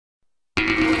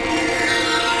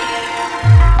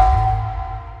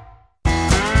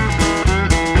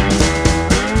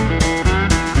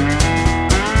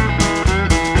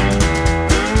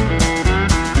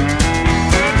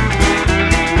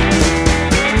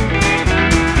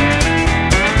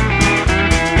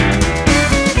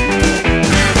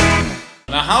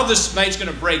this night's going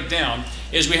to break down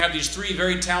is we have these three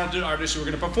very talented artists who are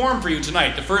going to perform for you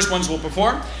tonight. The first ones will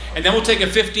perform, and then we'll take a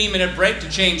 15-minute break to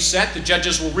change set. The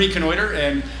judges will reconnoiter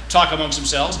and talk amongst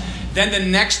themselves. Then the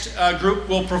next group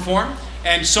will perform,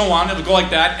 and so on. It'll go like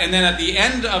that. And then at the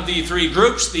end of the three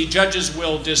groups, the judges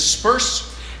will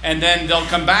disperse, and then they'll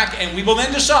come back, and we will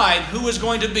then decide who is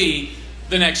going to be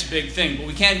the next big thing. But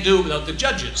we can't do it without the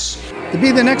judges. To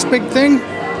be the next big thing,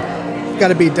 you got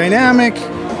to be dynamic,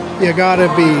 you got to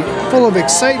be full of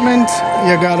excitement,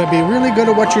 you got to be really good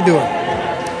at what you're doing.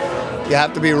 You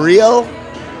have to be real.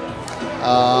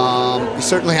 You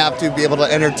certainly have to be able to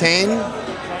entertain,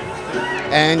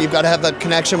 and you've got to have that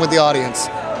connection with the audience.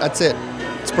 That's it.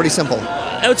 It's pretty simple.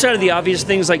 Outside of the obvious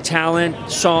things like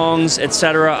talent, songs,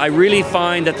 etc., I really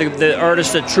find that the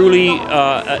artists that truly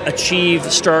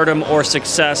achieve stardom or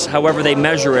success, however they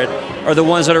measure it, are the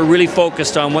ones that are really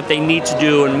focused on what they need to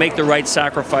do and make the right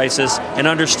sacrifices and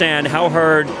understand how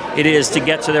hard it is to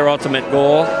get to their ultimate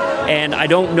goal. And I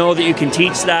don't know that you can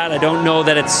teach that. I don't know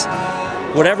that it's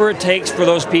whatever it takes for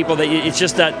those people. That it's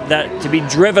just that to be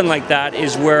driven like that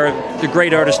is where the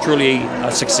great artists truly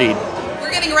succeed.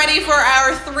 We're getting ready for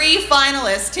our three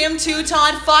finalists. Tim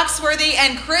Toutant, Foxx, Worthee,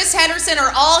 and Chris Henderson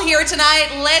are all here tonight.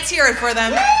 Let's hear it for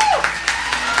them.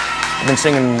 I've been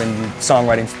singing and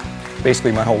songwriting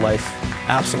basically my whole life.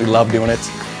 Absolutely love doing it.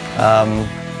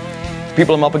 The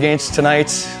people I'm up against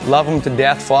tonight, love them to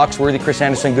death. Foxx, Worthee, Chris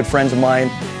Henderson, good friends of mine,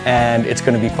 and it's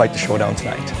going to be quite the showdown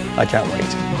tonight. I can't wait.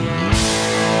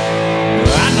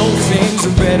 I know things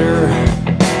are better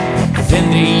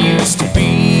than they used to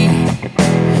be.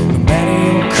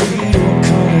 Creed or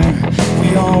color, we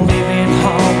all live in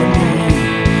harmony.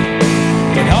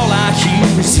 But all I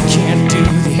hear is you can't do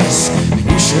this,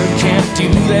 you sure can't do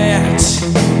that.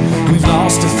 We've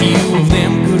lost a few of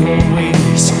them good old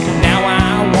ways, now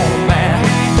I want them back.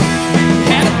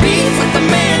 Had a beef with the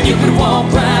man, you could walk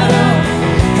right up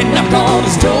and knock on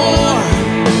his door.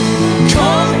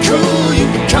 Come cool, you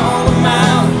could call him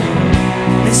out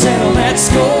and settle that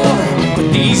score.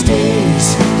 But these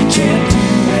days, you can't do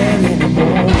that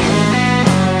anymore.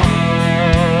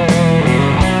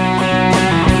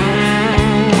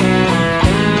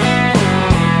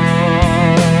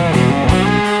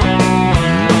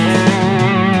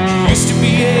 Used to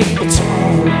be able to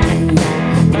argue,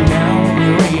 but now when you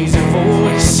raise your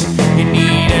voice, you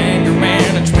need anger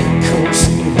management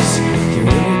courses. You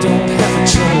really don't have a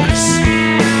choice.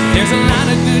 There's a lot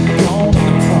of good gone in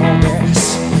the progress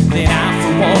that I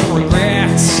for one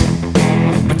regrets.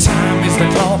 But time is the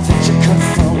cloth that you cut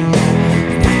from,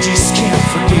 and I just can't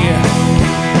forget.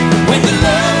 When the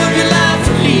love of your life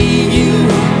will leave you,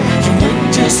 you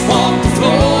wouldn't just walk the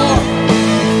floor.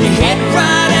 You head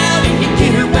right out and you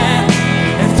get her back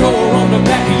and throw her on the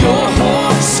back of your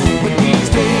horse. But these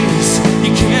days,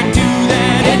 you can't do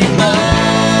that anymore.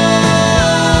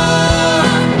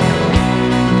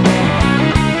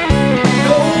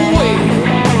 No way.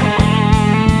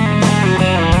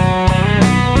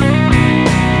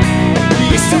 You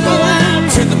used to go out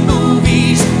to the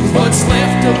movies with what's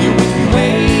left of your weekly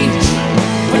wage.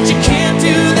 But you can't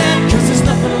do that cause there's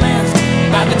nothing left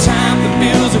by the time the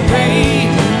bills are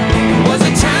paid. There was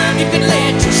a time you could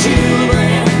let your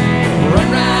children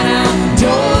run right out the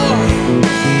door.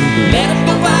 Let them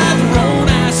go buy their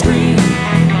own ice cream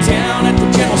down at the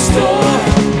general store.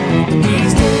 But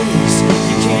these days,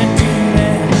 you can't do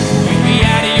that. You'd be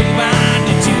out of your mind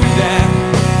to do that.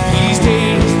 These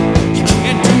days, you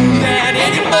can't do that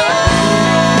anymore.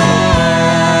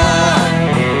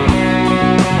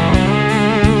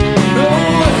 No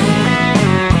way.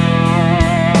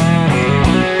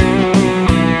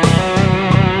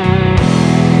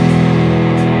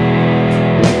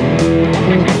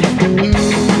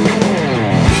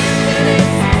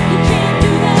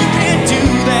 You can't do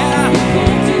that.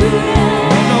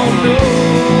 No, no, no,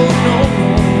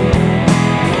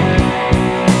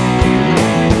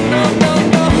 no, no,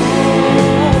 no.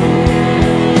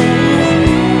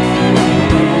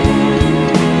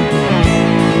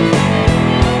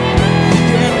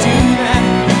 You can't do that.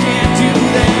 You can't do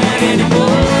that anymore.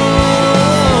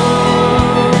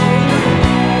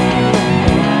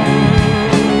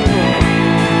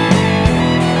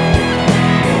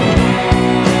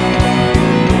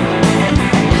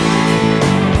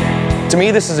 To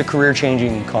me, this is a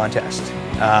career-changing contest.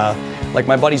 Like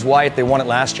my buddies Wyatt, they won it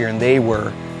last year and they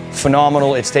were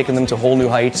phenomenal. It's taken them to whole new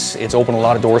heights. It's opened a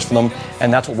lot of doors for them,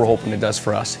 and that's what we're hoping it does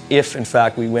for us, if in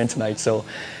fact we win tonight. So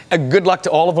good luck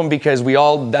to all of them, because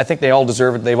I think they all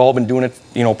deserve it. They've all been doing it,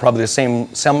 you know, probably the same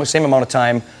amount of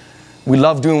time. We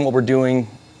love doing what we're doing.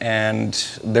 and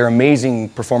they're amazing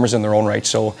performers in their own right.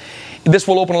 So this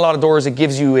will open a lot of doors. It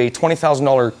gives you a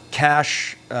 $20,000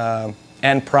 cash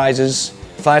and prizes,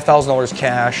 $5,000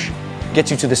 cash,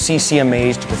 gets you to the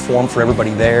CCMAs to perform for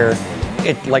everybody there.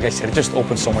 Like I said, it just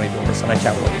opens so many doors, and I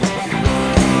can't wait.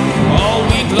 All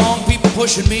week long, people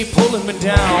pushing me, pulling me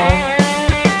down.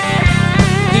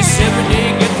 This every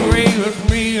day, get the rave of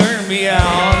me, earn me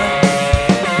out.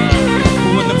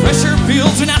 When the pressure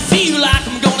builds and I feel like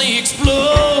I'm gonna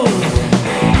explode,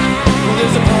 well,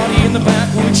 there's a party in the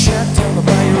backwoods shack down the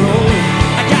Bayou Road.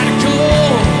 I gotta go.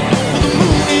 Well, the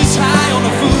moon is high on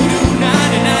a voodoo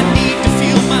night, and I need to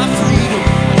feel my freedom.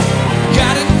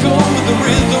 Gotta go where the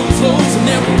rhythm flows and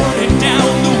then burn it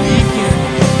down the weekend.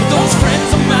 With those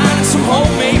friends of mine and some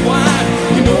homemade wine,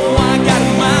 you know I got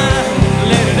a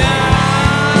mind. Let it out.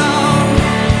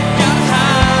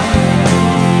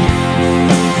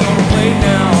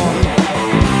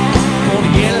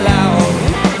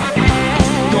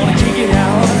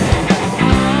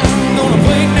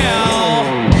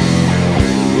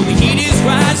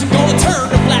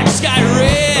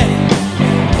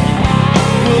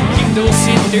 Those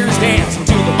cinders dance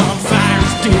until the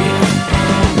bonfire's dead.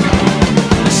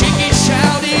 Shake it,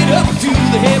 shout it up to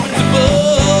the heavens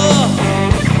above.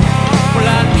 Well,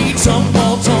 I need some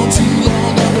waltz on too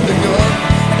long under the gun.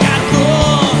 I gotta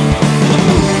run. The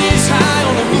moon is high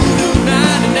on a voodoo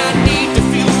night, and I need to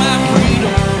feel my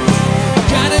freedom.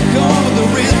 Gotta go where the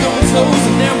rhythm flows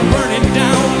and then burn it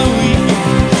down the weekend.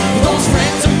 With those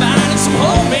friends of mine and some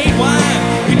homemade wine,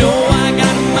 you know I got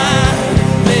a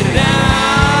mind. Let it out.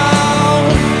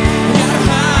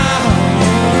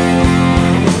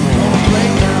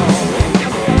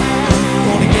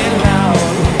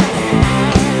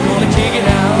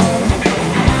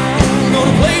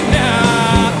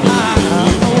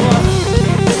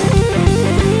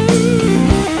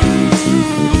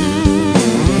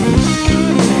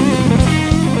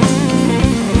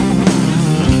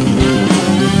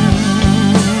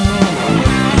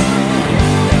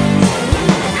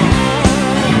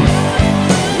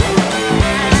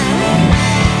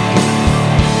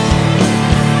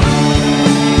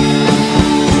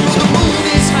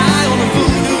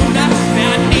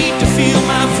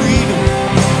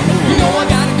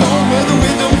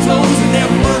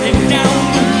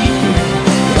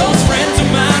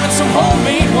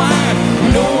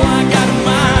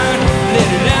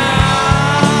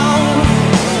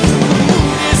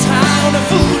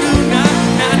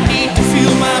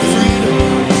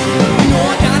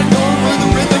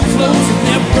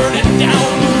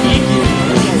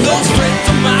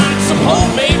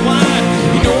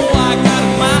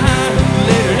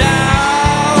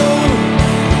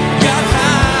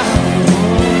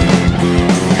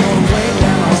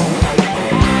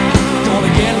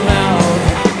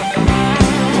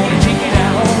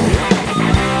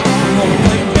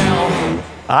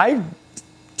 I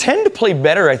tend to play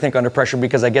better, I think, under pressure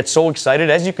because I get so excited.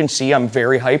 As you can see, I'm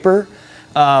very hyper.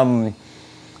 I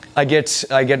get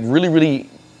really, really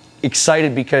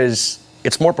excited because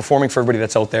it's more performing for everybody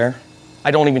that's out there.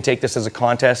 I don't even take this as a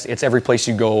contest. It's every place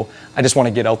you go. I just want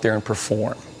to get out there and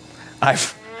perform.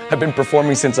 I've been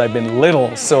performing since I've been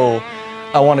little, so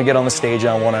I want to get on the stage and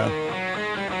I want to,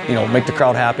 you know, make the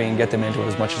crowd happy and get them into it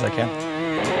as much as I can.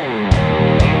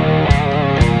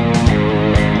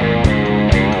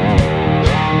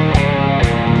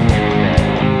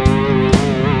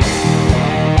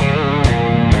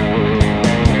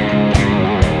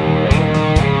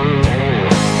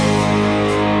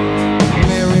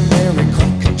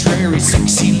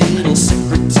 Sexy little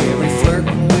secretary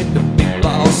flirting with the big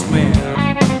boss man.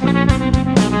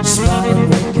 Smiling,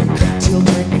 winking, cocktail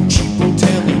drinking, cheap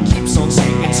hotel. He keeps on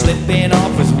singing, slipping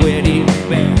off his wedding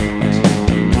band.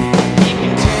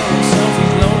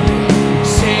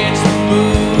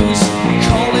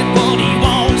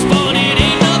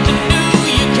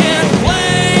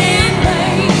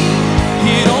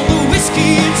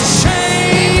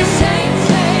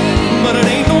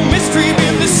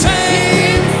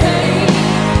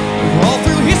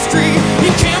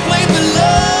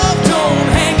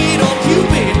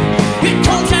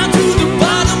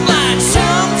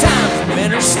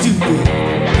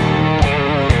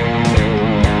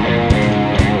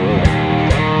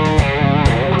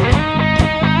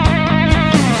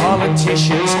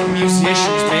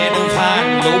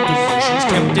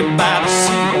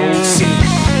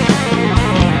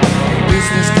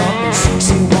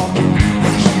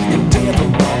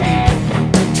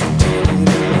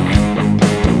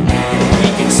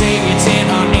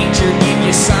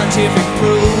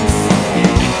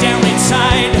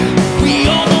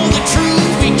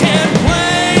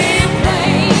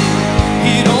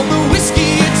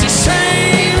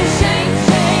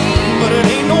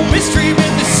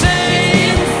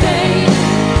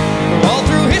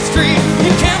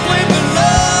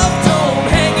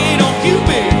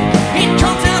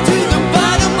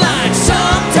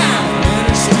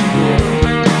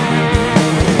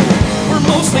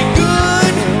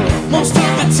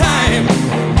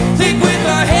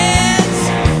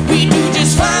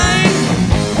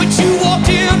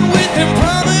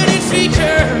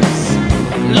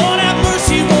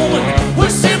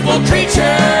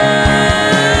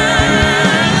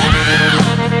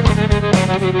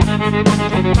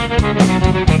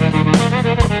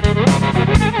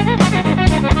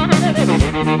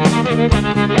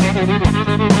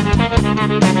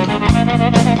 You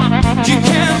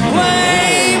can't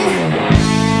blame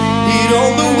it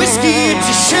on the whiskey, it's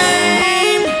a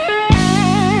shame,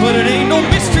 but it ain't no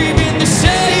mystery been the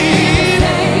same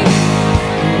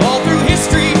all through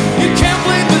history. You can't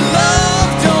blame the love,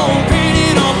 don't paint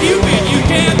it on Cupid. You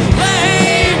can't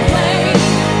blame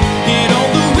it on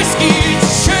the whiskey, it's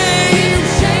a shame,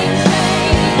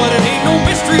 but it ain't no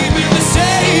mystery been the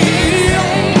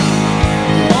same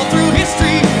all through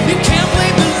history. You can't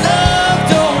blame the love,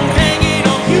 don't hang it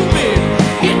on Cupid.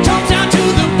 It comes down to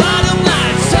the bottom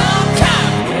line.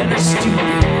 Sometimes men are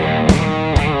stupid.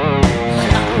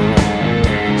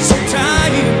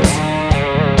 Sometimes,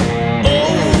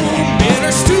 oh, men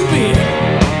are stupid.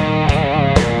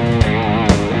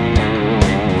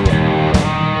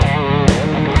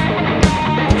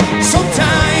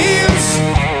 Sometimes.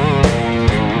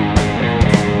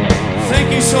 Thank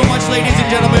you so much, ladies and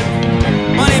gentlemen.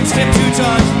 My name's Tim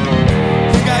Toutant.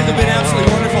 You guys have been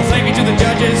absolutely wonderful. Thank you to the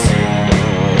judges.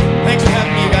 Thanks for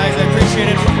having me, you guys. I appreciate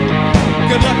it.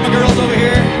 Good luck, my girls over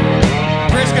here.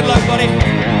 Chris, good luck, buddy.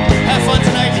 Have fun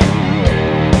tonight.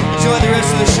 Enjoy the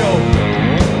rest of the show.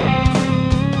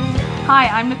 Hi,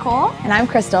 I'm Nicole. And I'm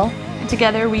Crystal.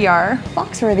 Together we are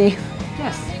Foxworthy.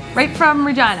 Yes, right from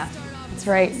Regina. That's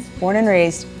right. Born and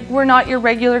raised. We're not your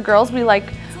regular girls. We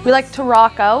like to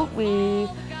rock out.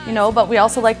 But we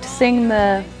also like to sing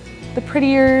the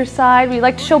prettier side. We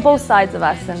like to show both sides of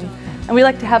us, and we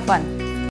like to have fun.